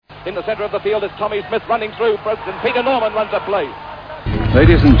In the centre of the field is Tommy Smith running through first, and Peter Norman runs a play.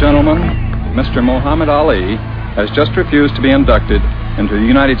 Ladies and gentlemen, Mr. Muhammad Ali has just refused to be inducted into the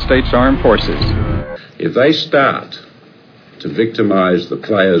United States Armed Forces. If they start to victimise the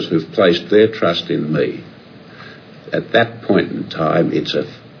players who've placed their trust in me, at that point in time, it's an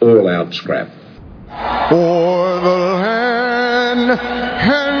all-out scrap. For the land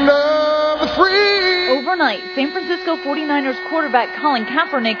of the free. Overnight, San Francisco 49ers quarterback Colin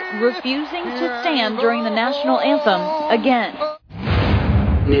Kaepernick refusing to stand during the national anthem again.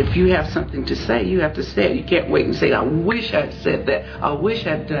 If you have something to say, you have to say it. You can't wait and say, I wish I'd said that. I wish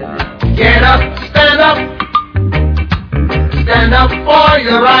I'd done that. Get up, stand up. Stand up for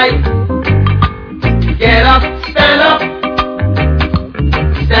your right. Get up, stand up.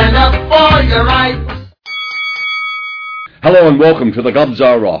 Stand up for your right. Hello and welcome to the Gloves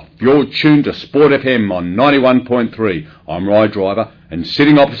Are Off. You're tuned to Sport FM on 91.3. I'm Ride Driver, and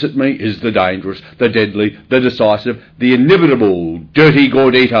sitting opposite me is the dangerous, the deadly, the decisive, the inimitable Dirty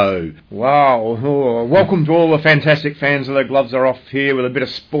Gordito. Wow. Welcome to all the fantastic fans of the Gloves Are Off here with a bit of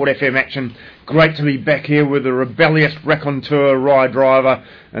Sport FM action. Great to be back here with the rebellious raconteur Ride Driver,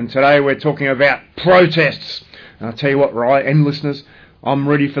 and today we're talking about protests. And I'll tell you what, Rye and listeners, I'm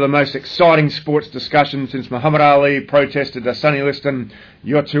ready for the most exciting sports discussion since Muhammad Ali protested to Sonny Liston,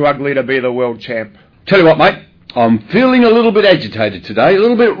 "You're too ugly to be the world champ." Tell you what, mate, I'm feeling a little bit agitated today, a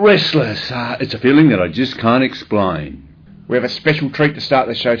little bit restless. It's a feeling that I just can't explain. We have a special treat to start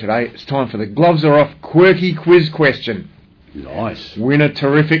the show today. It's time for the Gloves Are Off quirky quiz question. Nice. Win a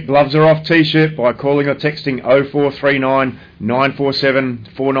terrific Gloves Are Off t-shirt by calling or texting 0439 947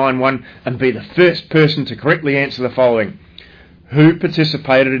 491 and be the first person to correctly answer the following. Who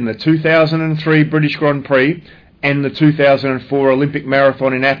participated in the 2003 British Grand Prix and the 2004 Olympic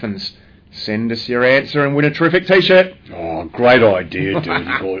Marathon in Athens? Send us your answer and win a terrific t-shirt. Oh, great idea, Dirty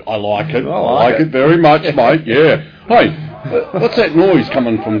Boy. I like it. I like it very much, mate, yeah. Hey, what's that noise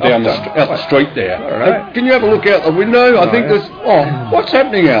coming from down out the street there? All right. Hey, can you have a look out the window? I think there's... Oh, what's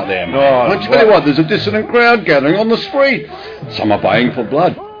happening out there, mate? I tell you what, there's a dissonant crowd gathering on the street. Some are baying for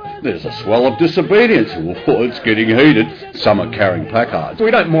blood. There's a swell of disobedience. Oh, it's getting heated. Some are carrying placards. We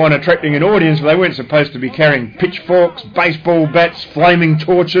don't mind attracting an audience, but they weren't supposed to be carrying pitchforks, baseball bats, flaming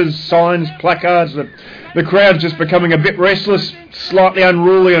torches, signs, placards. The crowd's just becoming a bit restless, slightly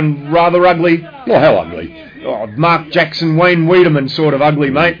unruly and rather ugly. Well, how ugly? Oh, Mark Jackson, Wayne Wiedemann sort of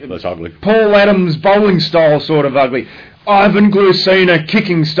ugly, mate. That's ugly. Paul Adams bowling style sort of ugly. Ivan Glusina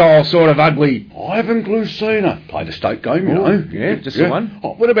kicking style sort of ugly. Ivan Glusina. Played a state game, you know. Yeah, just the one.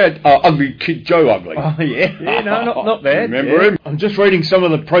 Oh, what about Ugly Kid Joe Ugly? Oh, yeah. No, not bad. Remember him? I'm just reading some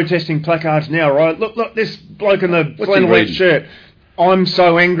of the protesting placards now, right? Look, this bloke in the flannelette shirt. I'm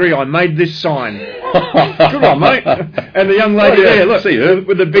so angry I made this sign. Good on, mate. And the young lady there, look, see her.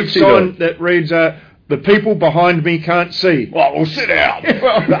 with the big sign that reads, the people behind me can't see. Well, sit down.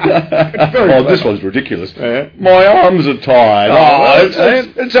 This one's ridiculous. My arms are tired.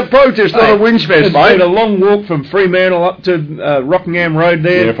 It's a protest, not a whinge fest, it's mate. been a long walk from Fremantle up to Rockingham Road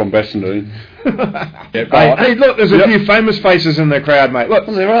there. Yeah, from Bassendean. Hey, look, there's a few famous faces in the crowd, mate. Look,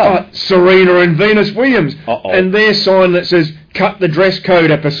 there are. Serena and Venus Williams. And their sign that says, cut the dress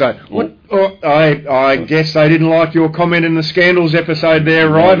code episode. What? Oh, I guess they didn't like your comment in the Scandals episode there,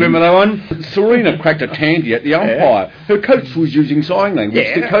 right? Remember that one? Serena cracked a tandy at the umpire. Her coach was using sign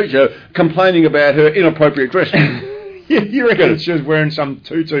language to coach her, complaining about her inappropriate dress. You reckon she was wearing some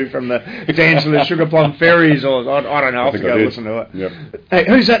tutu from the Dance of the Sugar Plum Fairies, or I don't know, I'll have to go listen to it. Yep. Hey,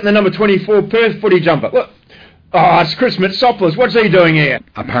 who's that in the number 24 Perth footy jumper? Look. Oh, it's Chris Mitsopoulos. What's he doing here?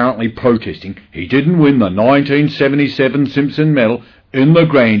 Apparently protesting he didn't win the 1977 Simpson medal in the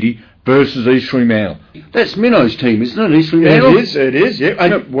Grandy versus East Fremantle. That's Minno's team, isn't it, East Fremantle? It is,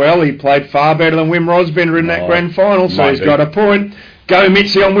 yeah. Well, he played far better than Wim Rosbender in that grand final, so he's got a point. Go,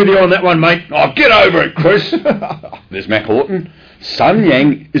 Mitzi, I'm with you on that one, mate. Oh, get over it, Chris. There's Mac Horton. Sun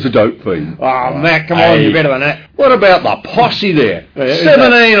Yang is a dope fiend. Oh, Mac, come on, you're better than that. What about the posse there?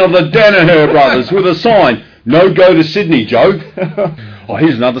 17 of the Danaher brothers with a sign, no go to Sydney, Joe. Oh,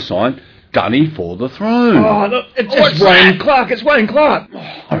 here's another sign. Dunny for the throne. Oh, look, it's Wayne Clark. It's Wayne Clark. Oh,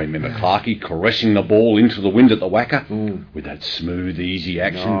 I remember Clarkie caressing the ball into the wind at the Wacker with that smooth, easy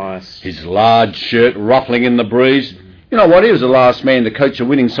action. Nice. His large shirt ruffling in the breeze. You know what? He was the last man to coach a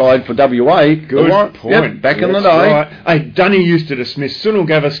winning side for WA. Good point. Yep, back in the day. Right. Hey, Dunny used to dismiss Sunil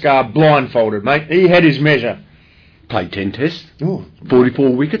Gavaskar blindfolded, mate. He had his measure. Played 10 tests.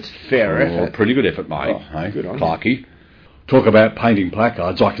 44 wickets. Fair effort. Pretty good effort, mate. Hey, good on Clarkie. Talk about painting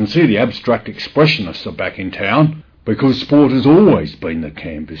placards. I can see the abstract expressionists are back in town because sport has always been the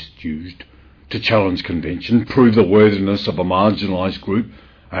canvas used to challenge convention, prove the worthiness of a marginalised group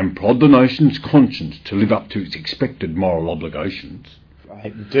and prod the nation's conscience to live up to its expected moral obligations.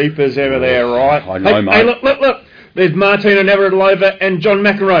 Deep as ever there, right? I know, mate. Hey, look. There's Martina Navratilova and John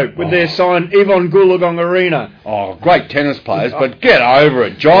McEnroe with their sign Yvonne Goolagong Arena. Oh, great tennis players, but get over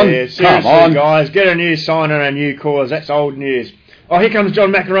it, John. Yeah, seriously, come on, guys, get a new sign and a new cause. That's old news. Oh, here comes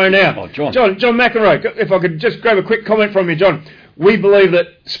John McEnroe now. Oh, John. John McEnroe, if I could just grab a quick comment from you, John. We believe that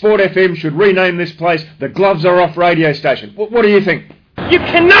Sport FM should rename this place the Gloves Are Off radio station. What do you think? You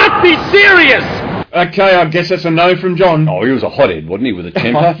cannot be serious! Okay, I guess that's a no from John. Oh, he was a hothead, wasn't he, with a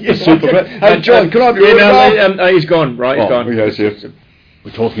temper? Yes, The super okay. Hey, John, can I be he's gone, right, he's gone. Yes, yes.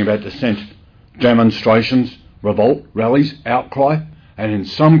 We're talking about dissent, demonstrations, revolt, rallies, outcry, and in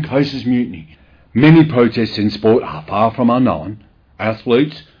some cases mutiny. Many protests in sport are far from unknown.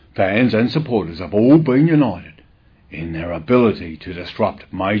 Athletes, fans and supporters have all been united in their ability to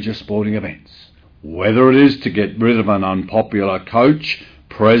disrupt major sporting events. Whether it is to get rid of an unpopular coach,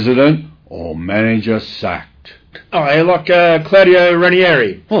 president or manager sacked. Oh, yeah, like Claudio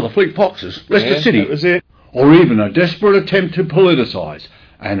Ranieri. Oh, the Fleet Foxes, Leicester City. That was it. Or even a desperate attempt to politicise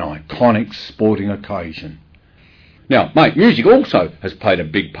an iconic sporting occasion. Now, mate, music also has played a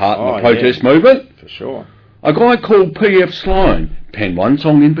big part in the protest movement. For sure. A guy called P.F. Sloan penned one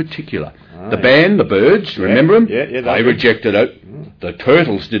song in particular. The band, the Byrds, remember them? Yeah, they rejected it. The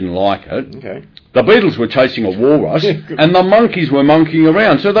Turtles didn't like it. Okay. The Beatles were chasing a walrus, and the Monkeys were monkeying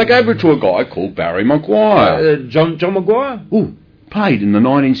around, so they gave it to a guy called Barry Maguire. John Maguire? Ooh, played in the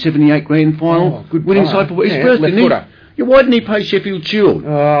 1978 Grand Final, winning side for East Perth, didn't he? Yeah, why didn't he play Sheffield Shield?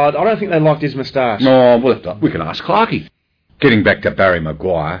 I don't think they liked his moustache. No, we can ask Clarkey. Getting back to Barry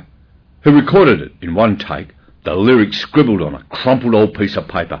Maguire, who recorded it in one take, the lyrics scribbled on a crumpled old piece of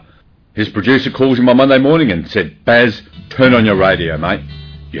paper. His producer calls him on Monday morning and said, Baz, turn on your radio, mate.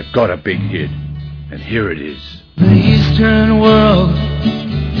 You've got a big hit. And here it is. The Eastern world,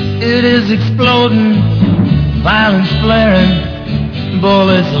 it is exploding, violence flaring,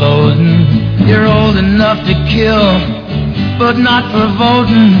 bullets loading. You're old enough to kill, but not for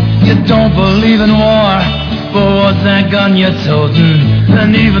voting. You don't believe in war, but what's that gun you're toting?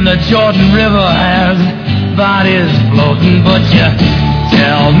 And even the Jordan River has bodies floating, but you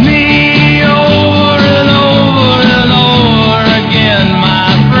tell me over and over and over again, my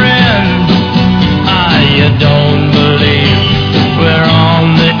friend, you don't believe we're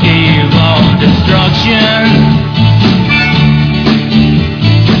on the eve of destruction.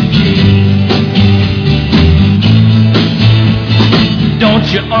 Don't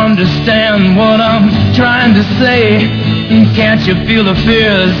you understand what I'm trying to say? Can't you feel the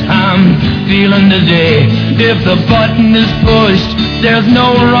fears I'm feeling today? If the button is pushed, there's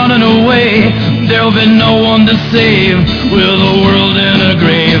no running away. There'll be no one to save with the world in a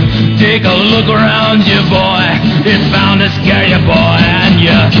grave. Take a look around you, boy. It's bound to scare you, boy. And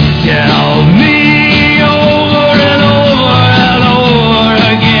you tell me over and over and over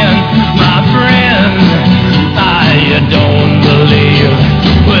again, my friend, you don't believe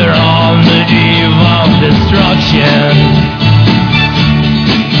we're on the eve of destruction.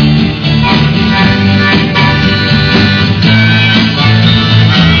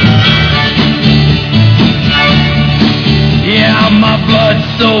 Yeah, my blood's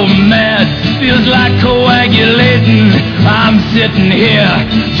so mad, feels like coagulating. I'm sitting here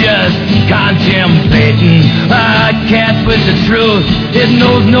just contemplating. I can't put the truth, it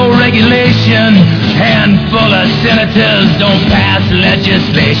knows no regulation. Handful of senators don't pass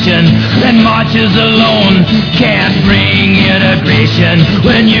legislation, and marches alone can't bring integration.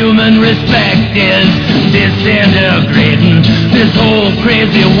 When human respect is disintegrating, this whole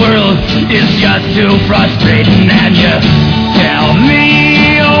crazy world is just too frustrating. And you tell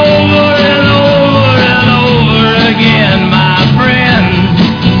me over and over and over again, my friend,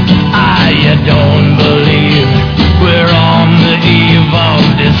 you don't believe we're on the eve of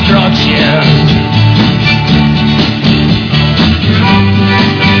destruction.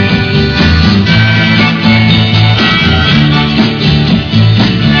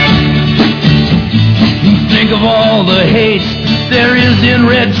 Think of all the hate there is in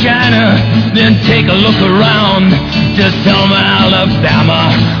Red China, then take a look around to Selma,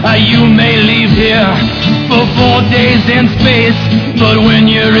 Alabama. You may leave here for 4 days in space, but when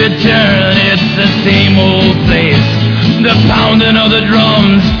you return, it's the same old place. The pounding of the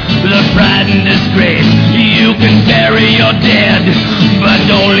drums, the pride and disgrace. You can bury your dead, but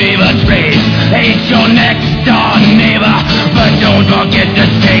don't leave a trace. Hate your next door neighbor, but don't forget to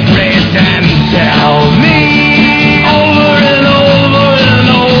take race. And tell me over and over and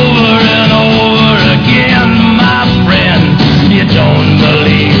over and over again, my friend, you don't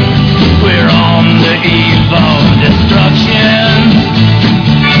believe we're on the eve of destruction.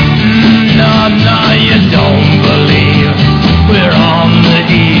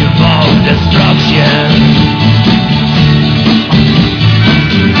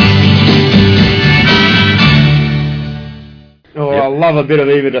 love a bit of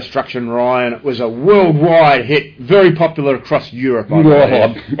Eva Destruction, Ryan. It was a worldwide hit, very popular across Europe.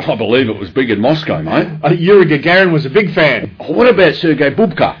 I believe it was big in Moscow, mate. Yuri Gagarin was a big fan. What about Sergei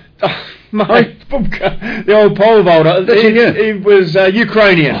Bubka? Mate, Bubka, the old pole vaulter. He was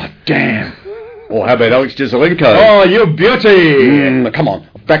Ukrainian. Oh, damn. Or how about Alex Jezelenko? Oh, you beauty. Come on,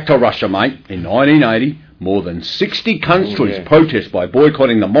 back to Russia, mate. In 1980, more than 60 countries protest by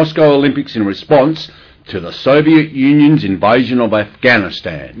boycotting the Moscow Olympics in response to the Soviet Union's invasion of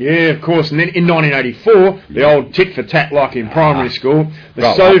Afghanistan. Yeah, of course. And then in 1984, the old tit-for-tat like in primary school,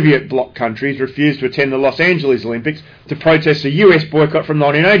 the Soviet bloc countries refused to attend the Los Angeles Olympics to protest the US boycott from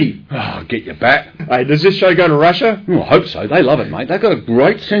 1980. Oh, get your back. Hey, does this show go to Russia? I hope so. They love it, mate. They've got a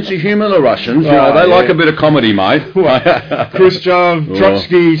great sense of humour, the Russians. They like a bit of comedy, mate. Khrushchev,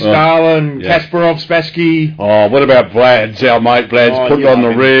 Trotsky, Stalin, Kasparov, Spassky. Oh, what about Vlad's, our mate Vlad's putting on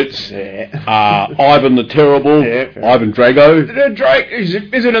the Ritz. Ivan the Terrible, Ivan Drago. Drake is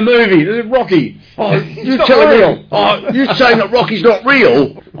it a movie? Is it Rocky? Oh, you're you're saying that Rocky's not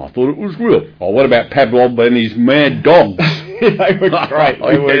real? I thought it was real. Oh, what about Pavlov and his mad dogs? They were great.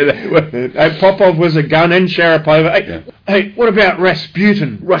 They were. Popov was a gun and Sharapova. Hey, what about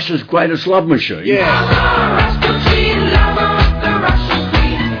Rasputin? Russia's greatest love machine. Yeah.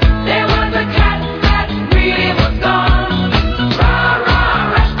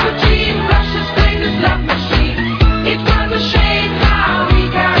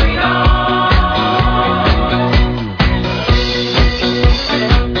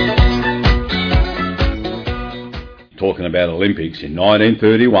 Talking about Olympics, in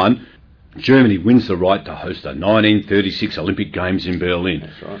 1931, Germany wins the right to host the 1936 Olympic Games in Berlin.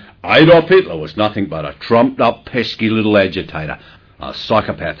 That's right. Adolf Hitler was nothing but a trumped-up, pesky little agitator, a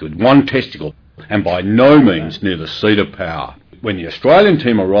psychopath with one testicle, and by no means near the seat of power. When the Australian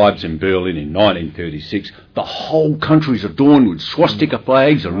team arrives in Berlin in 1936, the whole country's adorned with swastika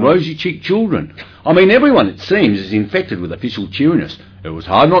flags and rosy-cheeked children. I mean, everyone, it seems, is infected with official cheeriness. It was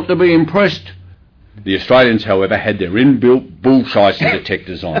hard not to be impressed. The Australians, however, had their inbuilt bullshicer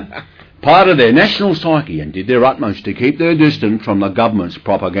detectors on, part of their national psyche, and did their utmost to keep their distance from the government's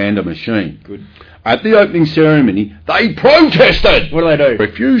propaganda machine. Good. At the opening ceremony, they protested! What did they do?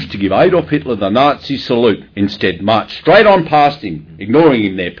 Refused to give Adolf Hitler the Nazi salute, instead marched straight on past him, ignoring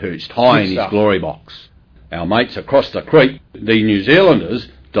him there perched high in his glory box. Our mates across the creek, the New Zealanders,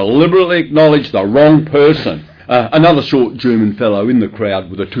 deliberately acknowledged the wrong person, another short German fellow in the crowd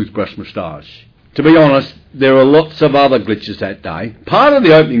with a toothbrush moustache. To be honest, there were lots of other glitches that day. Part of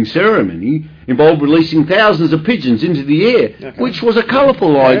the opening ceremony involved releasing thousands of pigeons into the air, which was a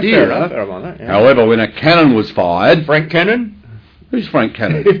colourful idea. Fair enough, However, when a cannon was fired... Frank Cannon? Who's Frank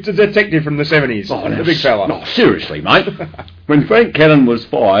Cannon? It's a detective from the 70s. The big fella. No, seriously, mate. When Frank Cannon was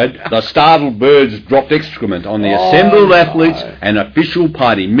fired, the startled birds dropped excrement on the assembled athletes and official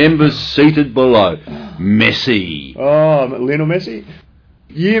party members seated below. Messi. Oh, Lionel Messi?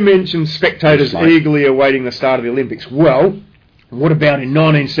 You mentioned spectators eagerly awaiting the start of the Olympics. Well, what about in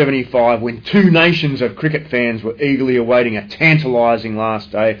 1975 when two nations of cricket fans were eagerly awaiting a tantalising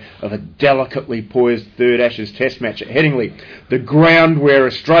last day of a delicately poised third Ashes Test match at Headingley, the ground where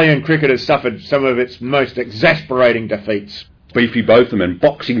Australian cricket has suffered some of its most exasperating defeats? Beefy Botham and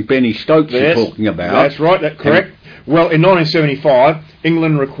boxing Benny Stokes you're talking about. That's right, that's correct. Well, in 1975,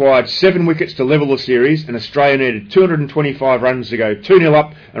 England required 7 wickets to level the series, and Australia needed 225 runs to go 2-0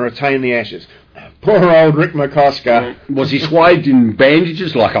 up and retain the Ashes. Poor old Rick McCosker. Was he swathed in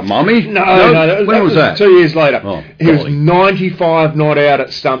bandages like a mummy? No. When was that? 2 years later. He was 95 not out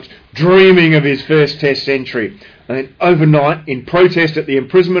at stumps, dreaming of his first Test century. And then overnight, in protest at the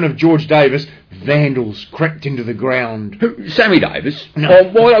imprisonment of George Davis, vandals crept into the ground. Who, Sammy Davis?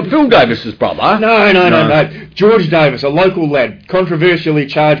 No. Phil Davis's brother? No. George Davis, a local lad, controversially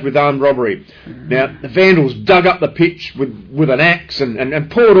charged with armed robbery. Now, the vandals dug up the pitch with an axe and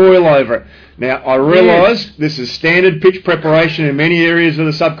poured oil over it. Now, I realise this is standard pitch preparation in many areas of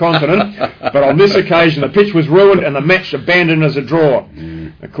the subcontinent, but on this occasion the pitch was ruined and the match abandoned as a draw.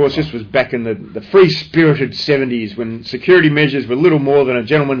 Of course, this was back in the free-spirited 70s when security measures were little more than a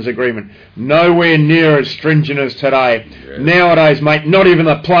gentleman's agreement. Nowhere near as stringent as today. Yeah. Nowadays, mate, not even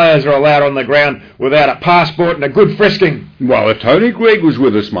the players are allowed on the ground without a passport and a good frisking. Well, if Tony Gregg was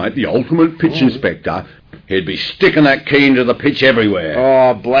with us, mate, the ultimate pitch inspector, he'd be sticking that key into the pitch everywhere.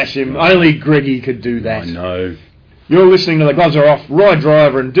 Oh, bless him. Only Greggy could do that. I know. You're listening to The Gloves Are Off, Ride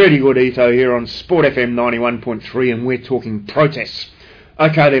Driver and Dirty Good Ito here on Sport FM 91.3, and we're talking protests.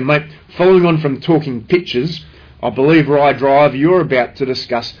 OK then, mate, following on from talking pictures, I believe, Ride Driver, you're about to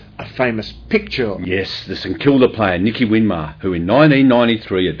discuss a famous picture. Yes, the St Kilda player Nicky Winmar, who in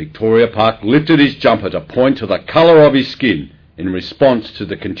 1993 at Victoria Park lifted his jumper to point to the colour of his skin in response to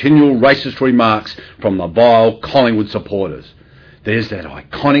the continual racist remarks from the vile Collingwood supporters. There's that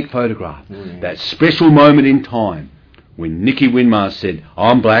iconic photograph, that special moment in time when Nicky Winmar said,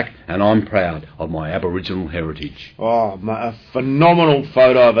 "I'm black and I'm proud of my Aboriginal heritage." Oh, a phenomenal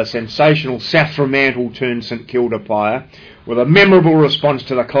photo of a sensational South Fremantle turned St Kilda player with a memorable response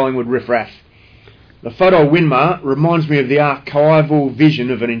to the Collingwood riff-raff. The photo of Winmar reminds me of the archival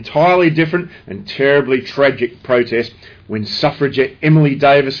vision of an entirely different and terribly tragic protest when suffragette Emily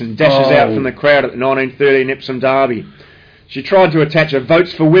Davison dashes out from the crowd at the 1913 Epsom Derby. She tried to attach a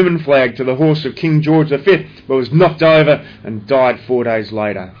Votes for Women flag to the horse of King George V, but was knocked over and died 4 days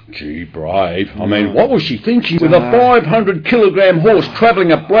later. Gee, brave. I mean, what was she thinking with a 500-kilogram horse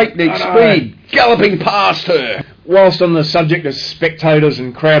travelling at breakneck speed, galloping past her? Whilst on the subject of spectators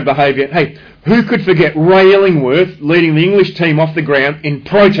and crowd behaviour, hey, who could forget Ray Illingworth leading the English team off the ground in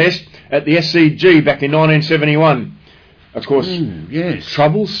protest at the SCG back in 1971? Of course,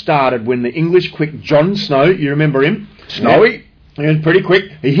 trouble started when the English quick John Snow, you remember him? Snowy? He was pretty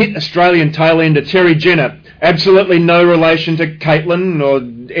quick. He hit Australian tail-ender Terry Jenner. Absolutely no relation to Caitlin or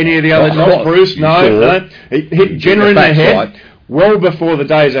any of the others. Not Bruce, no. He hit Jenner in the head well before the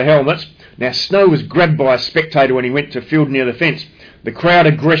days of helmets. Now, Snow was grabbed by a spectator when he went to field near the fence. The crowd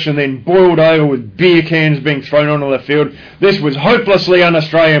aggression then boiled over with beer cans being thrown onto the field. This was hopelessly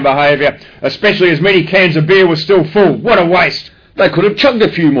un-Australian behaviour, especially as many cans of beer were still full. What a waste! They could have chugged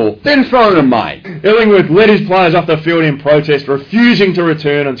a few more, then thrown them, mate. Illingworth led his players off the field in protest, refusing to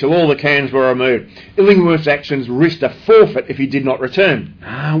return until all the cans were removed. Illingworth's actions risked a forfeit if he did not return.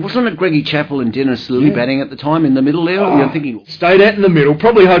 Wasn't it Greggy Chappell and Dennis Lilly batting at the time in the middle there? You're thinking... Stayed out in the middle,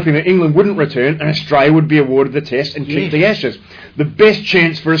 probably hoping that England wouldn't return and Australia would be awarded the test and keep the Ashes. The best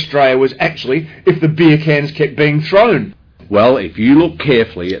chance for Australia was actually if the beer cans kept being thrown. Well, if you look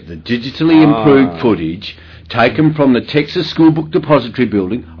carefully at the digitally improved footage taken from the Texas Schoolbook Depository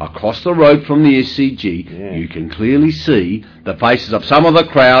building across the road from the SCG, you can clearly see the faces of some of the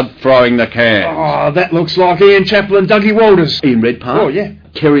crowd throwing the cans. Oh, that looks like Ian Chappell and Dougie Walters. Ian Redpath. Oh, yeah.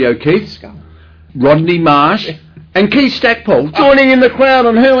 Kerry O'Keefe. Rodney Marsh. And Keith Stackpole joining in the crowd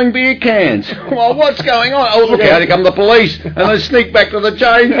and hurling beer cans. Well, what's going on? Oh, look out, here come the police. And they sneak back to the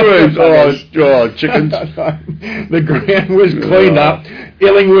change rooms. Chickens. The ground was cleaned up.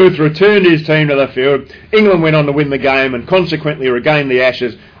 Illingworth returned his team to the field. England went on to win the game and consequently regained the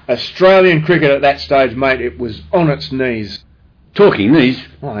Ashes. Australian cricket at that stage, mate, it was on its knees. Talking knees,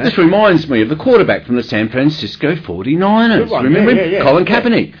 this reminds me of the quarterback from the San Francisco 49ers. Remember him? Colin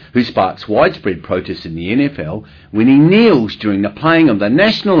Kaepernick, who sparks widespread protest in the NFL when he kneels during the playing of the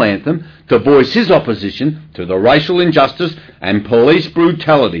national anthem to voice his opposition to the racial injustice and police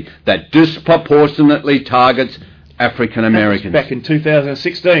brutality that disproportionately targets African Americans. Back in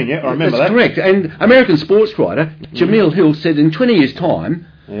 2016, I remember that. That's correct. And American sports writer Jamil Hill said in 20 years' time,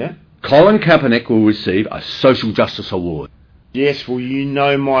 Colin Kaepernick will receive a social justice award. Yes, well, you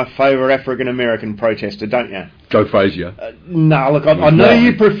know my favourite African-American protester, don't you? Joe Frazier. No, look, I know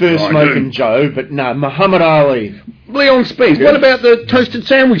you prefer Smoking Joe, but no, Muhammad Ali. Leon Spinks. What about the toasted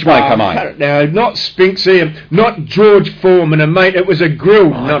sandwich maker, mate? No, not Spinksy, not George Foreman, mate, it was a grill,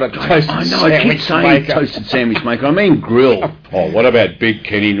 not a toasted sandwich maker. I keep saying toasted sandwich maker, I mean grill. What about Big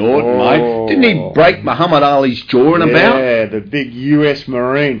Kenny Norton, mate? Didn't he break Muhammad Ali's jaw in a bout? Yeah, the big US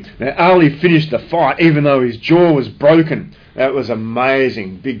Marine. Now, Ali finished the fight even though his jaw was broken. That was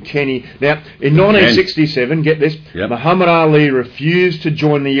amazing. Big Kenny. Now, in 1967, get this, Muhammad Ali refused to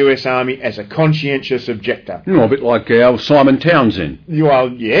join the US Army as a conscientious objector. A bit like Simon Townsend. Well,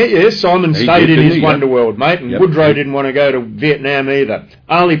 Simon stayed in his Wonderworld, mate, and Woodrow didn't want to go to Vietnam either.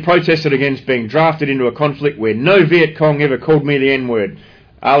 Ali protested against being drafted into a conflict where no Viet Cong ever called me the N-word.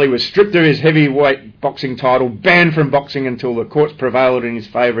 Ali was stripped of his heavyweight boxing title, banned from boxing until the courts prevailed in his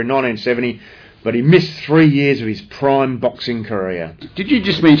favour in 1970, but he missed 3 years of his prime boxing career. Did you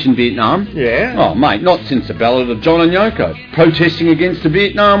just mention Vietnam? Yeah. Oh, mate, not since the Ballad of John and Yoko, protesting against the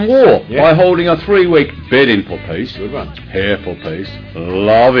Vietnam War by holding a 3-week bed in for peace, hair for peace,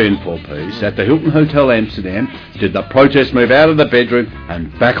 love in for peace at the Hilton Hotel Amsterdam. Did the protest move out of the bedroom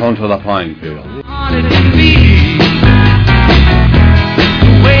and back onto the playing field?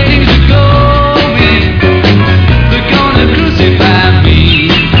 Waiting to go in, they're gonna crucify me.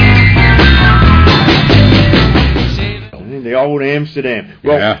 The old Amsterdam.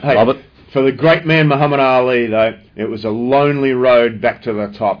 Well, love it. For the great man Muhammad Ali, though, it was a lonely road back to the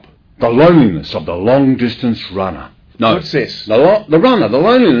top. The loneliness of the long-distance runner. No. What's this? The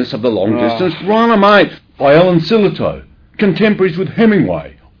loneliness of the long-distance runner, mate, by Alan Sillitoe. Contemporaries with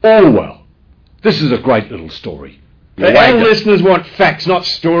Hemingway. Orwell. This is a great little story. Our listeners want facts, not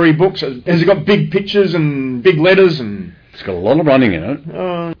storybooks. Has it got big pictures and big letters and... It's got a lot of running in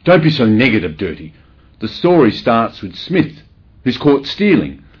it. Don't be so negative, Dirty. The story starts with Smith, who's caught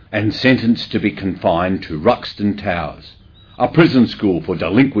stealing and sentenced to be confined to Ruxton Towers, a prison school for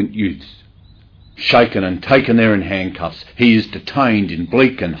delinquent youths. Shaken and taken there in handcuffs, he is detained in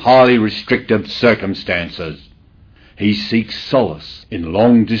bleak and highly restrictive circumstances. He seeks solace in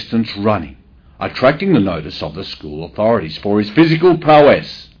long-distance running, attracting the notice of the school authorities for his physical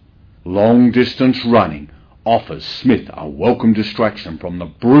prowess. Long-distance running offers Smith a welcome distraction from the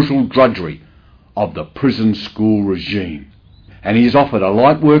brutal drudgery of the prison school regime, and he is offered a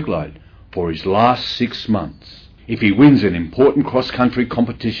light workload for his last 6 months if he wins an important cross-country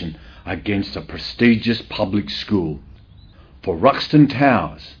competition against a prestigious public school. For Ruxton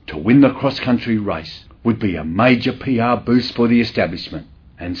Towers to win the cross-country race would be a major PR boost for the establishment,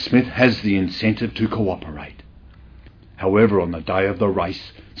 and Smith has the incentive to cooperate. However, on the day of the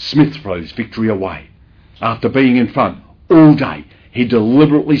race, Smith throws victory away. After being in front all day, he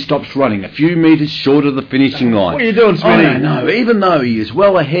deliberately stops running a few metres short of the finishing line. What are you doing, Smithy? I don't know, even though he is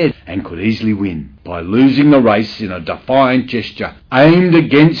well ahead and could easily win by losing the race in a defiant gesture aimed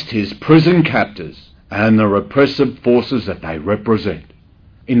against his prison captors and the repressive forces that they represent.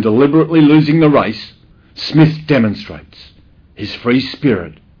 In deliberately losing the race, Smith demonstrates his free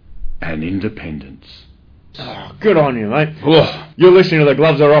spirit and independence. Oh, good on you, mate. You're listening to The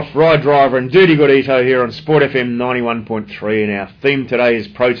Gloves Are Off, Ride Driver and Dirty Good Ito here on Sport FM 91.3, and our theme today is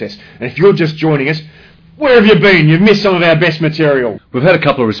protest. And if you're just joining us, where have you been? You've missed some of our best material. We've had a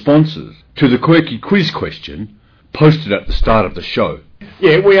couple of responses to the quirky quiz question posted at the start of the show.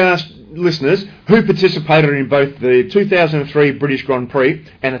 Yeah, we asked listeners who participated in both the 2003 British Grand Prix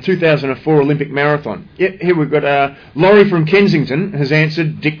and the 2004 Olympic Marathon. Yeah, here we've got Laurie from Kensington has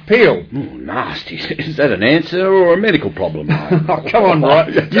answered Dick Peel. Oh, nasty. Is that an answer or a medical problem? Oh, come on,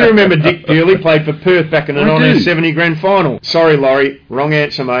 right. You remember Dick Peel? He played for Perth back in the 1970 Grand Final. Sorry, Laurie. Wrong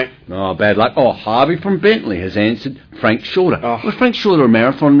answer, mate. Oh, bad luck. Oh, Harvey from Bentley has answered Frank Shorter. Oh. Was Frank Shorter a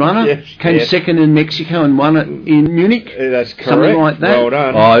marathon runner? Yes. Came second in Mexico and won it in Munich? That's correct. Something like that. Well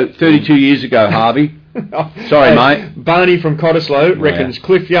done. Oh, 32 years ago, Harvey. Sorry, mate. Barney from Cottesloe reckons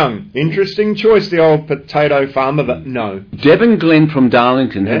Cliff Young. Interesting choice, the old potato farmer, but no. Deb and Glenn from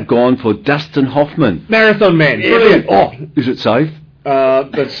Darlington have gone for Dustin Hoffman. Marathon man. Brilliant. Oh, is it safe?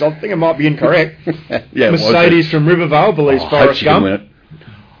 That's, I think it might be incorrect. Mercedes from Rivervale believes Forrest Gump.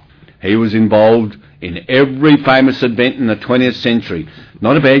 He was involved in every famous event in the 20th century.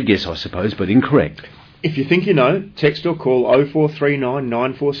 Not a bad guess, I suppose, but incorrect. If you think you know, text or call 0439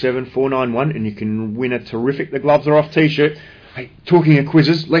 947 491 and you can win a terrific The Gloves Are Off t-shirt. Hey, talking of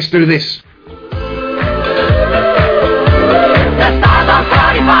quizzes, let's do this. The stars on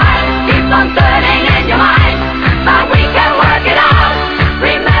 45 keeps on turning in your mind, but we can work it out.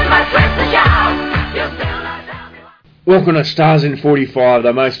 Remember, twist the shout. You'll still not tell me why. Welcome to Stars in 45,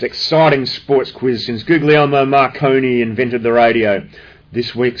 the most exciting sports quiz since Guglielmo Marconi invented the radio.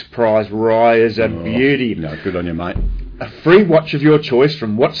 This week's prize, Rye, is a beauty. No, good on you, mate. A free watch of your choice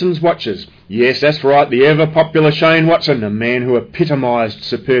from Watson's Watches. Yes, that's right, the ever-popular Shane Watson, a man who epitomised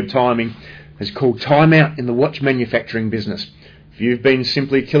superb timing, has called time out in the watch manufacturing business. If you've been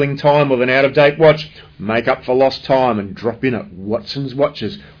simply killing time with an out-of-date watch, make up for lost time and drop in at Watson's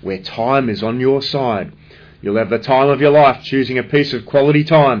Watches, where time is on your side. You'll have the time of your life choosing a piece of quality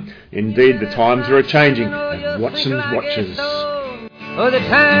time. Indeed, the times are a-changing at Watson's Watches. Oh, the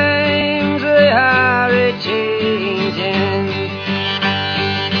times they are a-changing.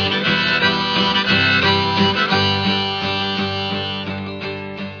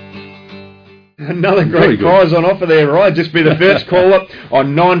 Another great prize on offer there, right? Just be the first caller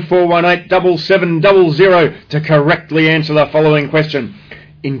on 9418 7700 to correctly answer the following question.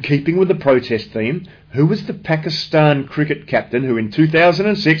 In keeping with the protest theme, who was the Pakistan cricket captain who in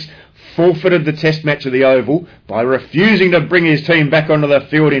 2006 forfeited the test match of the Oval by refusing to bring his team back onto the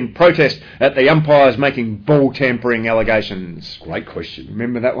field in protest at the umpires making ball tampering allegations? Great question.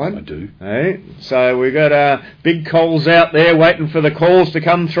 Remember that one? I do. Hey, so we've got big calls out there waiting for the calls to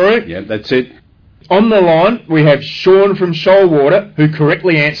come through. Yeah, that's it. On the line, we have Sean from Shoalwater, who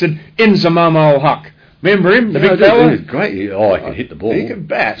correctly answered Inzamam al-Haq. Remember him, the big fella? He was great. Oh, he could hit the ball. He could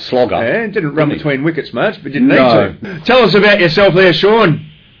bat. Slogger. Yeah, didn't run between wickets much, but didn't need to. Tell us about yourself there, Sean.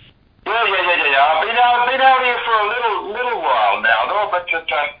 Yeah. I've been out here for a little while now, though. But I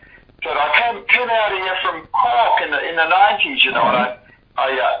came out here from Cork in the 90s, you know. And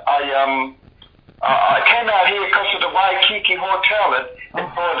I came out here because of the Waikiki Hotel that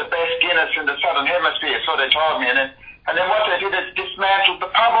employed the best Guinness in the Southern Hemisphere. So they told me, and then what they did is dismantled the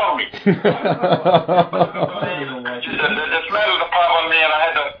pub on me. They dismantled the pub on me, and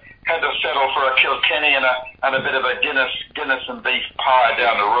I had to settle for a Kilkenny and a bit of a Guinness and beef pie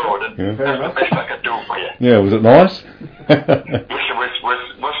down the road, and that's the best I could do for you. Yeah, was it nice? Yes,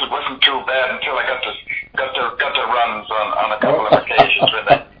 it wasn't too bad until I got to runs on a couple of occasions with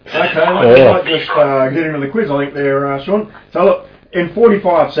that. Okay, let's just get into the quiz, I think, there, Sean. So, look, in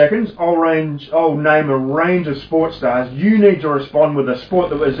 45 seconds, I'll name a range of sports stars. You need to respond with a sport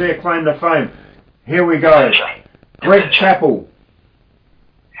that was their claim to fame. Here we go. Greg Chappell.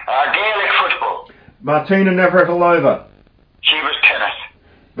 Gaelic football. Martina Navratilova. She was tennis.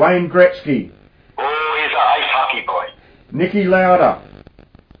 Wayne Gretzky. Oh, he's an ice hockey boy. Niki Lauda.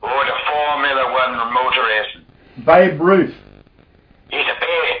 Oh, the Formula One motor racing. Babe Ruth. He's a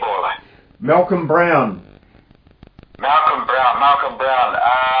baseballer. Malcolm Brown. Malcolm Brown.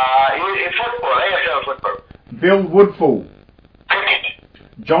 He's football, AFL football. Bill Woodfull. Cricket.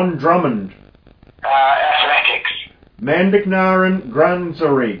 John Drummond. Athletics. Mandiknaran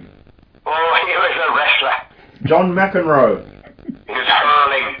Gransari. Oh, he was a wrestler. John McEnroe. He was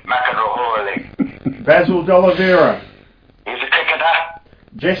hurling. Basil D'Oliveira. He's a cricketer.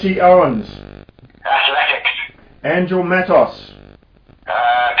 Jesse Owens. Athletics. Angel Matos.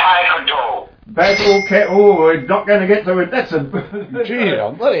 Taekwondo. Basil we're not going to get to it. That's a... Gee,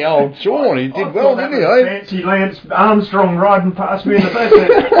 bloody old Sean, he did well, didn't he, eh? Fancy Lance Armstrong riding past me in the face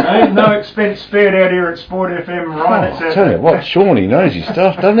there. No expense spared out here at Sport FM, right? I tell you what, Shawnee knows his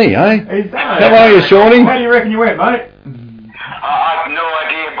stuff, doesn't he, eh? He does. How are you, Shawnee? How do you reckon you went, mate? I have no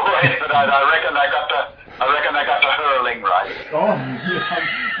idea, boys, but I reckon I got the hurling right.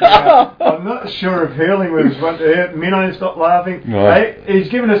 I'm not sure if hurling was what. Minnow, stop laughing. No. Hey, he's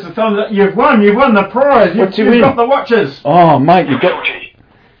giving us the thumbs up. You've won the prize. You've got the watches. Oh, mate, you got...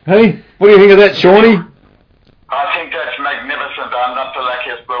 Hey, what do you think of that, Shawnee? I think that's magnificent. I'm not the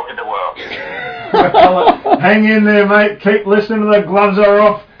luckiest bloke in the world. Well, hang in there, mate. Keep listening to the gloves are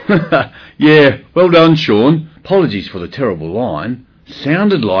off. Yeah, well done, Sean. Apologies for the terrible line.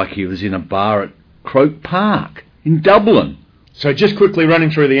 Sounded like he was in a bar at Croke Park in Dublin. So just quickly running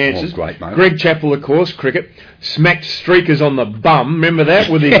through the answers. Oh, great, mate. Greg Chappell, of course, cricket. Smacked streakers on the bum. Remember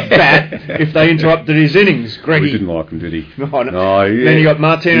that? With his bat if they interrupted his innings. Greggy. He didn't like him, did he? No. Yeah. Then you got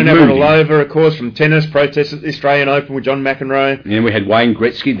Martina Navratilova, of course, from tennis. Protested at the Australian Open with John McEnroe. And then we had Wayne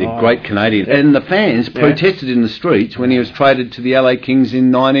Gretzky, the great Canadian. And the fans protested in the streets when he was traded to the LA Kings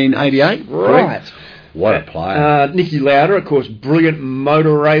in 1988. Right. Correct? What a player. Niki Lauda, of course, brilliant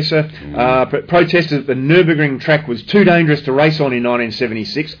motor racer, protested that the Nürburgring track was too dangerous to race on in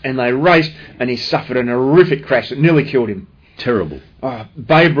 1976, and they raced, and he suffered an horrific crash that nearly killed him. Terrible.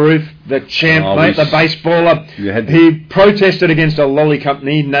 Babe Ruth, the champ, the baseballer, he protested against a lolly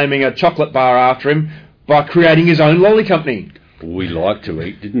company naming a chocolate bar after him by creating his own lolly company. We liked to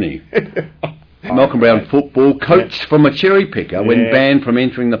eat, didn't he? Malcolm Brown, football, coached from a cherry picker when banned from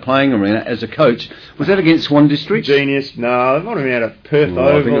entering the playing arena as a coach. Was that against Swan Districts? Genius. No, it might have been out of Perth Oval.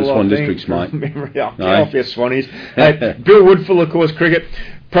 I think it was Swan Districts, mate. Get off your Swannies. Bill Woodfull, of course, cricket,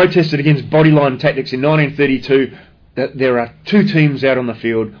 protested against bodyline tactics in 1932. That there are two teams out on the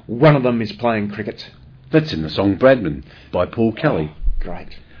field. One of them is playing cricket. That's in the song Bradman by Paul Kelly.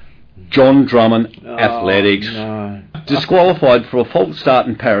 Great. John Drummond, athletics. No. Disqualified for a false start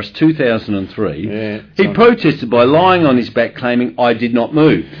in Paris 2003. He protested by lying on his back claiming, I did not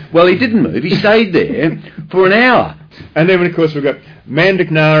move. Well, he didn't move. He stayed there for an hour. And then, of course, we've got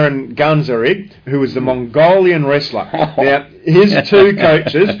Mandiknaran Ganzari, who was the Mongolian wrestler. Now, his two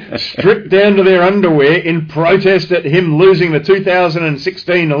coaches stripped down to their underwear in protest at him losing the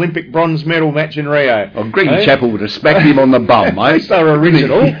 2016 Olympic bronze medal match in Rio. Oh, Greg Chappell would have smacked him on the bum, mate. So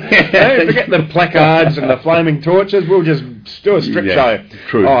original. Forget the placards and the flaming torches. We'll just do a strip show.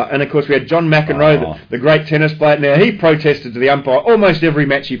 True. And, of course, we had John McEnroe, the great tennis player. Now, he protested to the umpire almost every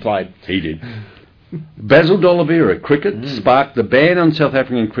match he played. He did. Basil D'Oliveira, cricket, sparked the ban on South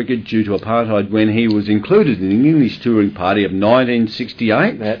African cricket due to apartheid when he was included in the English touring party of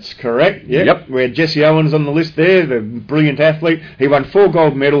 1968. That's correct, yep. We had Jesse Owens on the list there, the brilliant athlete. He won 4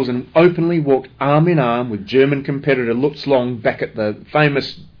 gold medals and openly walked arm in arm with German competitor Lutz Long back at the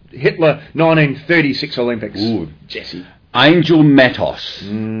famous Hitler 1936 Olympics. Ooh. Jesse. Angel Matos.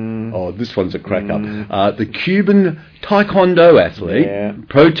 Oh, this one's a crack-up. The Cuban taekwondo athlete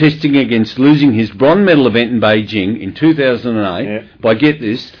protesting against losing his bronze medal event in Beijing in 2008 by, get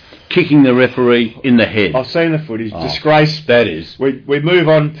this, kicking the referee in the head. I've seen the footage. Disgrace. That is. We move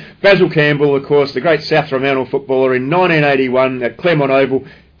on. Basil Campbell, of course, the great South Fremantle footballer in 1981 at Claremont Oval,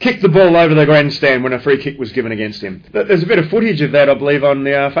 kicked the ball over the grandstand when a free kick was given against him. There's a bit of footage of that, I believe, on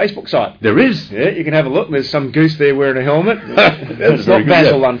the Facebook site. There is? Yeah, you can have a look. There's some goose there wearing a helmet. It's not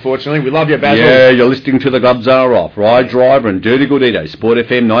Basil, unfortunately. We love you, Basil. Yeah, you're listening to The Gloves Are Off. Ride Driver and Dirty Good Edo. Sport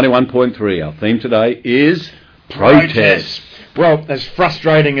FM 91.3. Our theme today is protest. Well, as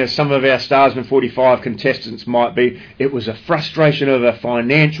frustrating as some of our Starsman 45 contestants might be, it was a frustration of a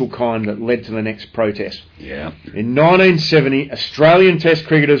financial kind that led to the next protest. Yeah. In 1970, Australian Test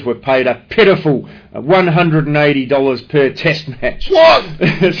cricketers were paid a pitiful $180 per Test match. What?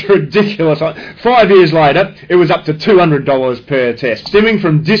 It's ridiculous. 5 years later, it was up to $200 per Test, stemming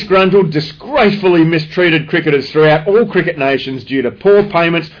from disgruntled, disgracefully mistreated cricketers throughout all cricket nations due to poor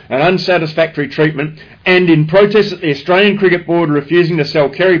payments and unsatisfactory treatment, and in protest at the Australian Cricket Board refusing to sell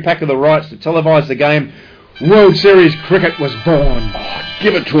Kerry Packer the rights to televise the game, World Series cricket was born. Oh,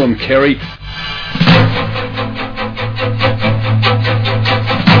 give it to him, Kerry.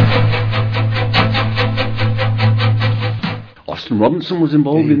 Austin Robinson was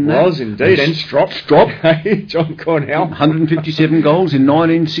involved in that. He was indeed, and Strop. John Cornell. 157 goals in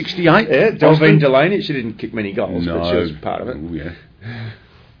 1968. Yeah, Delphine Delaney. She didn't kick many goals, but she was part of it. Oh, yeah.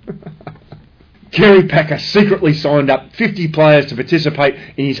 Kerry Packer secretly signed up 50 players to participate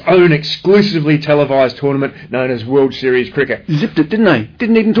in his own exclusively televised tournament known as World Series Cricket. Zipped it, didn't they?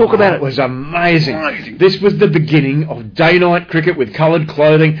 Didn't even talk about it. It was amazing. This was the beginning of day-night cricket with coloured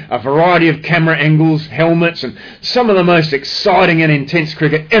clothing, a variety of camera angles, helmets, and some of the most exciting and intense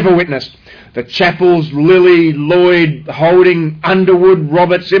cricket ever witnessed. The Chappells, Lilly, Lloyd, Holding, Underwood,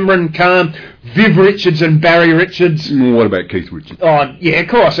 Roberts, Imran Khan, Viv Richards and Barry Richards. What about Keith Richards? Oh, yeah, of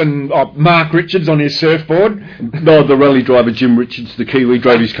course. And Mark Richards on his surfboard. No, the rally driver Jim Richards, the Kiwi,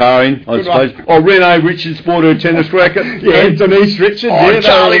 drove his car in, I suppose. Oh, Renee Richards bought her tennis racket. Yeah, Denise Richards. Oh, yeah,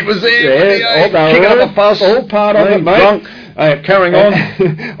 Charlie was there. Yeah, kick up a fuss. All part of it, mate. Drunk. Carrying on.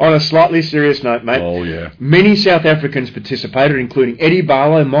 On a slightly serious note, mate. Oh, yeah. Many South Africans participated, including Eddie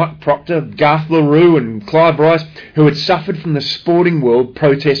Barlow, Mike Proctor, Garth LaRue and Clive Bryce, who had suffered from the sporting world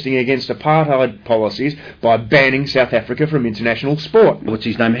protesting against apartheid policies by banning South Africa from international sport. What's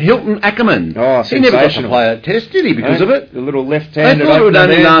his name? Hilton Ackerman. Oh, he never got to play a test, did he, because of it? The little left-handed I thought it would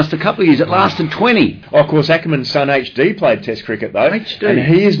only there. last a couple of years. It lasted 20. Oh, of course, Ackerman's son HD played test cricket, though. HD. And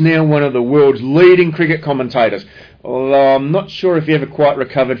he is now one of the world's leading cricket commentators. Although I'm not sure if he ever quite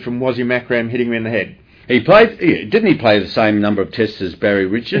recovered from Wazzy Makram hitting him in the head. He played, didn't he play the same number of tests as Barry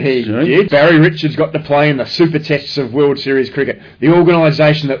Richards? He did. Barry Richards got to play in the Super Tests of World Series cricket, the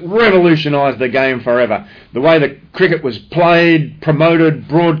organisation that revolutionised the game forever. The way that cricket was played, promoted,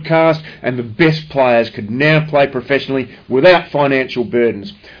 broadcast, and the best players could now play professionally without financial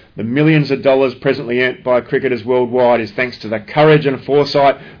burdens. The millions of dollars presently earned by cricketers worldwide is thanks to the courage and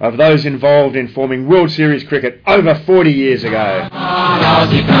foresight of those involved in forming World Series cricket over 40 years ago. Come on,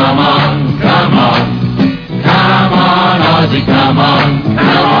 Aussie, come on, come on. Come on, Aussie, come on, come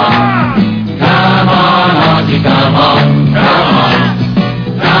on. Come on, Aussie, come on, come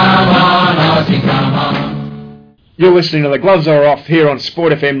on. Come on, Aussie, come on. You're listening to The Gloves Are Off here on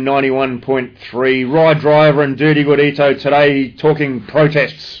Sport FM 91.3. Ride Driver and Dirty Good Ito today talking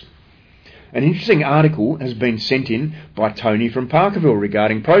protests. An interesting article has been sent in by Tony from Parkerville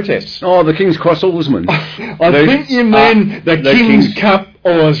regarding protests. Oh, the King's Cross Oarsmen. I think you mean the King's Cup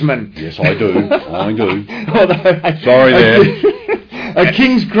Oarsmen. Yes, I do. I do. Sorry there. A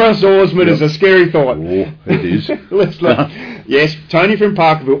King's Cross Oarsman is a scary thought. Oh, it is. Let's look. Yes, Tony from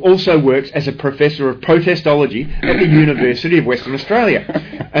Parkerville also works as a professor of protestology at the University of Western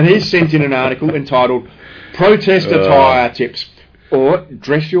Australia. And he's sent in an article entitled Protest Attire Tips, or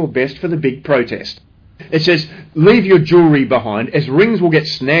Dress Your Best for the Big Protest. It says, leave your jewellery behind as rings will get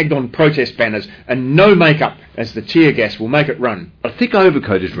snagged on protest banners, and no makeup as the tear gas will make it run. A thick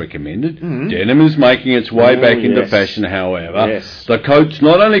overcoat is recommended. Denim is making its way back into fashion, however. Yes. The coat's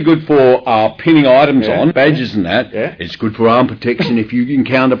not only good for pinning items on, badges and that, it's good for arm protection if you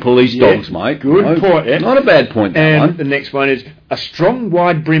encounter police dogs, mate. Good point. Yeah. Not a bad point, that and one. The next one is, a strong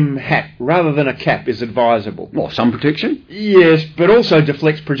wide brim hat rather than a cap is advisable. What, sun protection? Yes, but also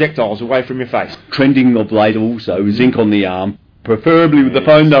deflects projectiles away from your face. Trending of late also is ink on the arm, preferably with the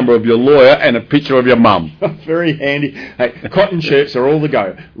phone number of your lawyer and a picture of your mum. Very handy. Hey, cotton shirts are all the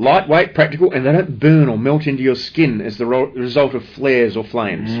go. Lightweight, practical, and they don't burn or melt into your skin as the result of flares or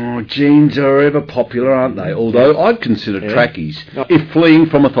flames. Oh, jeans are ever popular, aren't they? Although I'd consider trackies, if fleeing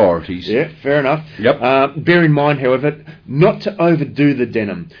from authorities. Yeah, fair enough. Yep. Bear in mind, however, not to overdo the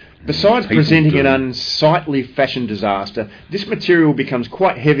denim. Besides People presenting do. an unsightly fashion disaster, this material becomes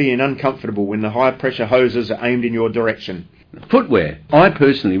quite heavy and uncomfortable when the high-pressure hoses are aimed in your direction. Footwear. I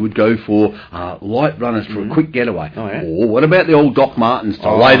personally would go for light runners for a quick getaway. Oh, yeah? Or what about the old Doc Martens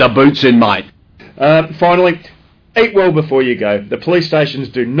to lay the boots in, mate? Finally, eat well before you go. The police stations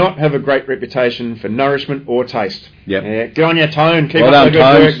do not have a great reputation for nourishment or taste. Yep. Yeah, get on your tone. Keep Well up the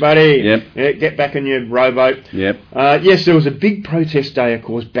done, good Tones. work, buddy. Yep. Yeah, get back in your rowboat. Yep. Yes, there was a big protest day, of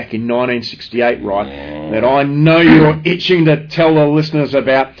course, back in 1968, right, that I know you're itching to tell the listeners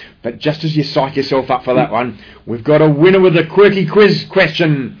about, but just as you psych yourself up for that one, we've got a winner with a quirky quiz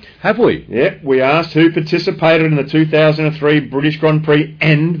question. Have we? Yeah, we asked who participated in the 2003 British Grand Prix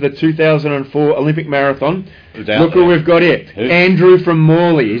and the 2004 Olympic Marathon. Look who we've got here. Who? Andrew from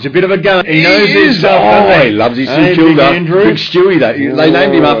Morley. He's a bit of a gun. He knows his stuff, Oh, doesn't he loves his Hey, St Big Kilda. Andrew. Big Stewie, they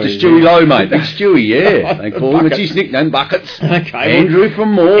named him after Oh, Stewie Lowe, mate. Big Stewie, yeah. They call him, it's his nickname, Buckets. Okay. Andrew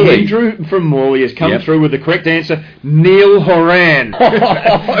from Morley. Andrew from Morley has come Yep. through with the correct answer. Neil Horan.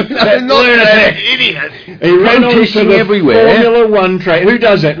 Not that idiot. He ran onto Protesting the everywhere. Formula One track. Who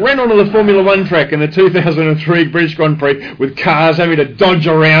does that? Ran onto the Formula One track in the 2003 British Grand Prix with cars having to dodge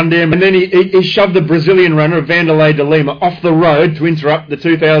around him, and then he shoved the Brazilian runner Vanderlei de Lima off the road to interrupt the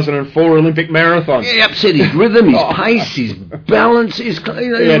 2004 Olympic Marathon. He upset his rhythm, his pace, his balance.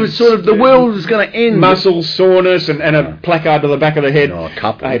 It was sort of the world was going to end. Muscle soreness and a placard to the back of the head. Oh, a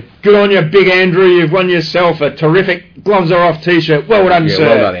couple. Hey, good on you, Big Andrew. You've won yourself a terrific Gloves Are Off t-shirt. Well done, Yeah, sir.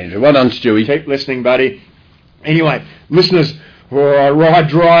 well done, Andrew. Well done, Stewie. Keep listening, buddy. Anyway, listeners, our ride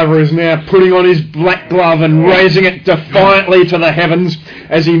driver is now putting on his black glove and raising it defiantly to the heavens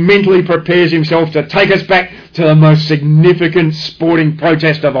as he mentally prepares himself to take us back to the most significant sporting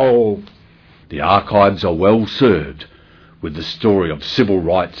protest of all. The archives are well served with the story of civil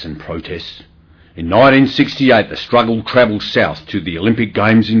rights and protests. In 1968, the struggle travelled south to the Olympic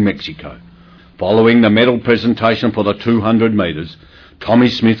Games in Mexico. Following the medal presentation for the 200 metres, Tommy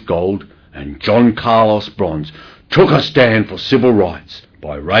Smith gold and John Carlos bronze took a stand for civil rights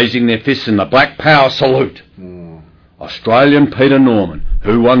by raising their fists in the Black Power salute. Australian Peter Norman,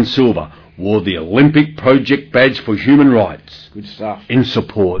 who won silver, wore the Olympic Project badge for human rights Good stuff. in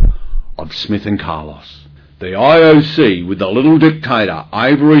support of Smith and Carlos. The IOC, with the little dictator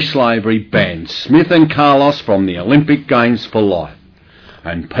Avery Slavery, banned Smith and Carlos from the Olympic Games for life.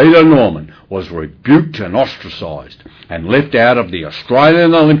 And Peter Norman was rebuked and ostracised and left out of the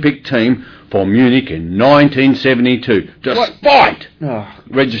Australian Olympic team for Munich in 1972, despite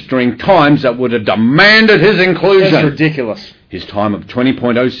registering times that would have demanded his inclusion. That's ridiculous. His time of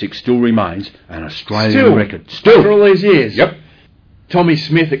 20.06 still remains an Australian Still? record. After all these years? Yep. Tommy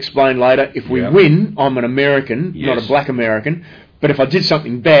Smith explained later, if we win, I'm an American, not a black American. But if I did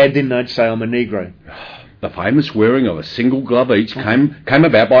something bad, then they'd say I'm a Negro. The famous wearing of a single glove each came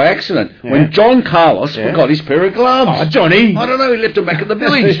about by accident Yeah. when John Carlos forgot his pair of gloves. Oh, Johnny! I don't know, he left them back at the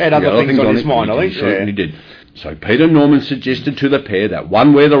village. He had other things on his mind, I think. He certainly did. So Peter Norman suggested to the pair that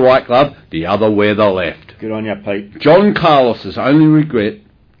one wear the right glove, the other wear the left. Good on you, Pete. John Carlos's only regret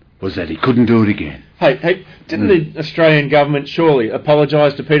was that he couldn't do it again. Hey, didn't the Australian government surely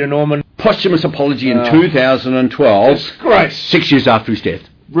apologise to Peter Norman? Posthumous apology in 2012. Disgrace. 6 years after his death.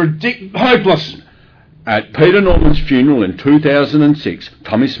 Hopeless. At Peter Norman's funeral in 2006,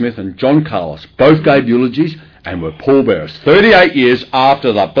 Tommy Smith and John Carlos both gave eulogies and were pallbearers 38 years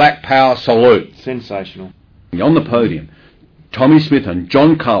after the Black Power salute. Sensational. On the podium, Tommy Smith and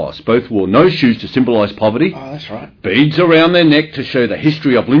John Carlos both wore no shoes to symbolise poverty, Oh, that's right. beads around their neck to show the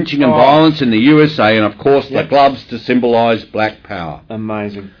history of lynching and violence in the USA, and of course the gloves to symbolise Black Power.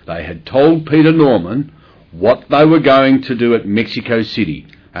 Amazing. They had told Peter Norman what they were going to do at Mexico City,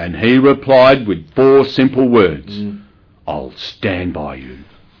 and he replied with 4 simple words: I'll stand by you.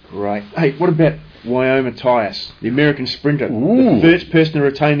 Great. Hey, what about Wyoma Tyus, the American sprinter, Ooh. the first person to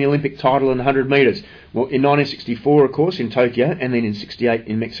retain the Olympic title in 100 metres? Well, in 1964, of course, in Tokyo, and then in 68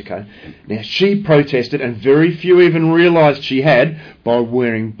 in Mexico. Now, she protested, and very few even realised she had, by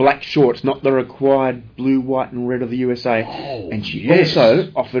wearing black shorts, not the required blue, white and red of the USA. And she also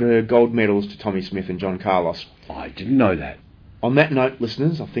offered her gold medals to Tommy Smith and John Carlos. I didn't know that. On that note,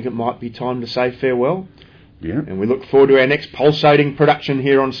 listeners, I think it might be time to say farewell. Yeah. And we look forward to our next pulsating production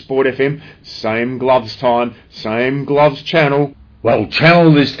here on Sport FM. Same gloves time, same gloves channel. Well,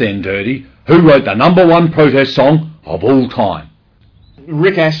 channel this then, Dirty. Who wrote the #1 protest song of all time?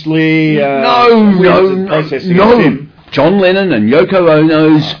 Rick Astley. No. Protesting against him. John Lennon and Yoko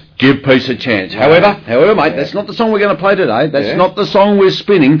Ono's Give Peace a Chance. However, mate, that's not the song we're going to play today. That's not the song we're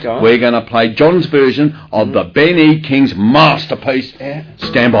spinning. We're going to play John's version of the Ben E. King's masterpiece,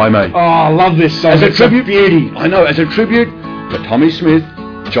 Stand By Me. Oh, I love this song. As a It's tribute, beauty. I know, as a tribute to Tommy Smith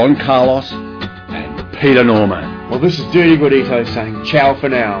John Carlos and Peter Norman. Well, this is Dirty Good Ito saying ciao for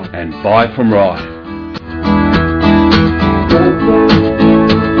now. And bye from Rye.